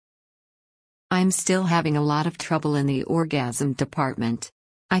I'm still having a lot of trouble in the orgasm department.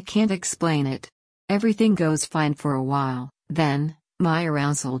 I can't explain it. Everything goes fine for a while, then, my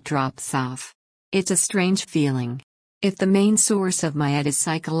arousal drops off. It's a strange feeling. If the main source of my ED is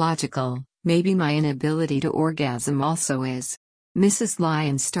psychological, maybe my inability to orgasm also is. Mrs.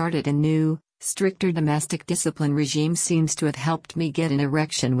 Lyon started a new, stricter domestic discipline regime seems to have helped me get an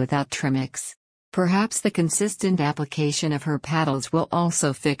erection without trimix. Perhaps the consistent application of her paddles will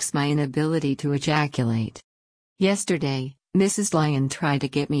also fix my inability to ejaculate. Yesterday, Mrs. Lyon tried to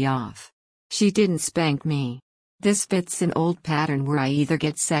get me off. She didn't spank me. This fits an old pattern where I either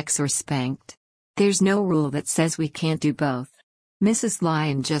get sex or spanked. There's no rule that says we can't do both. Mrs.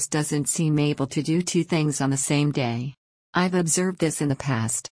 Lyon just doesn't seem able to do two things on the same day. I've observed this in the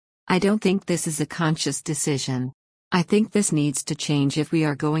past. I don't think this is a conscious decision. I think this needs to change if we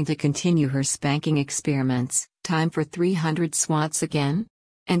are going to continue her spanking experiments. Time for 300 swats again?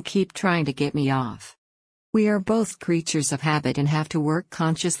 And keep trying to get me off. We are both creatures of habit and have to work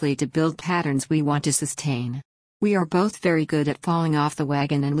consciously to build patterns we want to sustain. We are both very good at falling off the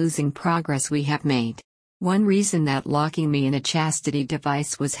wagon and losing progress we have made. One reason that locking me in a chastity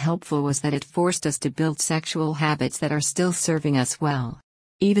device was helpful was that it forced us to build sexual habits that are still serving us well.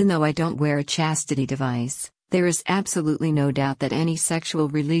 Even though I don't wear a chastity device, there is absolutely no doubt that any sexual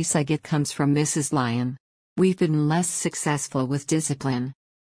release I get comes from Mrs. Lyon. We've been less successful with discipline.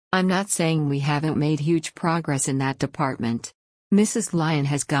 I'm not saying we haven't made huge progress in that department. Mrs. Lyon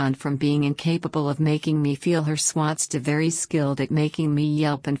has gone from being incapable of making me feel her swats to very skilled at making me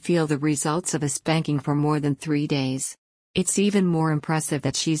yelp and feel the results of a spanking for more than 3 days. It's even more impressive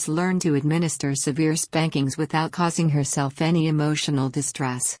that she's learned to administer severe spankings without causing herself any emotional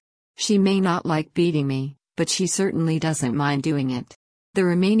distress. She may not like beating me, but she certainly doesn't mind doing it. The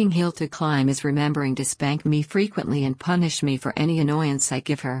remaining hill to climb is remembering to spank me frequently and punish me for any annoyance I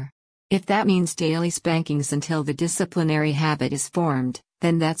give her. If that means daily spankings until the disciplinary habit is formed,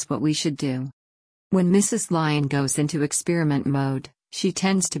 then that's what we should do. When Mrs. Lyon goes into experiment mode, she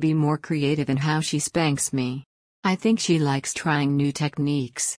tends to be more creative in how she spanks me. I think she likes trying new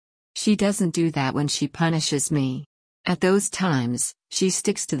techniques. She doesn't do that when she punishes me. At those times, she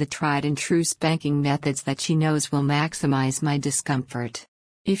sticks to the tried and true spanking methods that she knows will maximize my discomfort.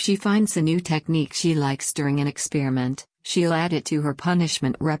 If she finds a new technique she likes during an experiment, she'll add it to her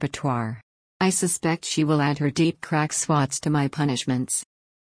punishment repertoire. I suspect she will add her deep crack swats to my punishments.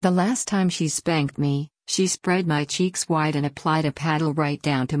 The last time she spanked me, she spread my cheeks wide and applied a paddle right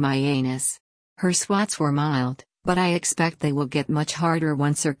down to my anus. Her swats were mild, but I expect they will get much harder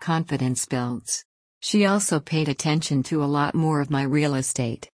once her confidence builds. She also paid attention to a lot more of my real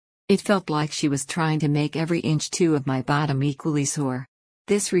estate. It felt like she was trying to make every inch of my bottom equally sore.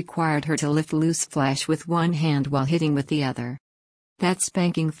 This required her to lift loose flesh with one hand while hitting with the other. That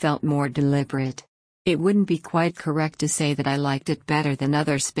spanking felt more deliberate. It wouldn't be quite correct to say that I liked it better than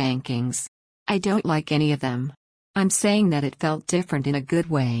other spankings. I don't like any of them. I'm saying that it felt different in a good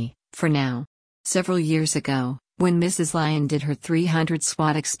way, for now. Several years ago, when Mrs. Lyon did her 300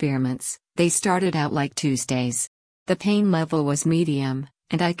 swat experiments, they started out like Tuesdays. The pain level was medium,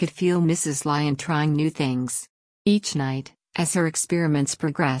 and I could feel Mrs. Lyon trying new things. Each night, as her experiments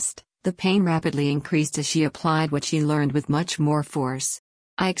progressed, the pain rapidly increased as she applied what she learned with much more force.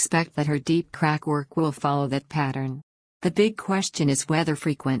 I expect that her deep crack work will follow that pattern. The big question is whether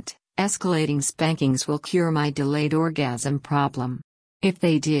frequent, escalating spankings will cure my delayed orgasm problem. If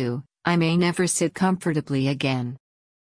they do, I may never sit comfortably again.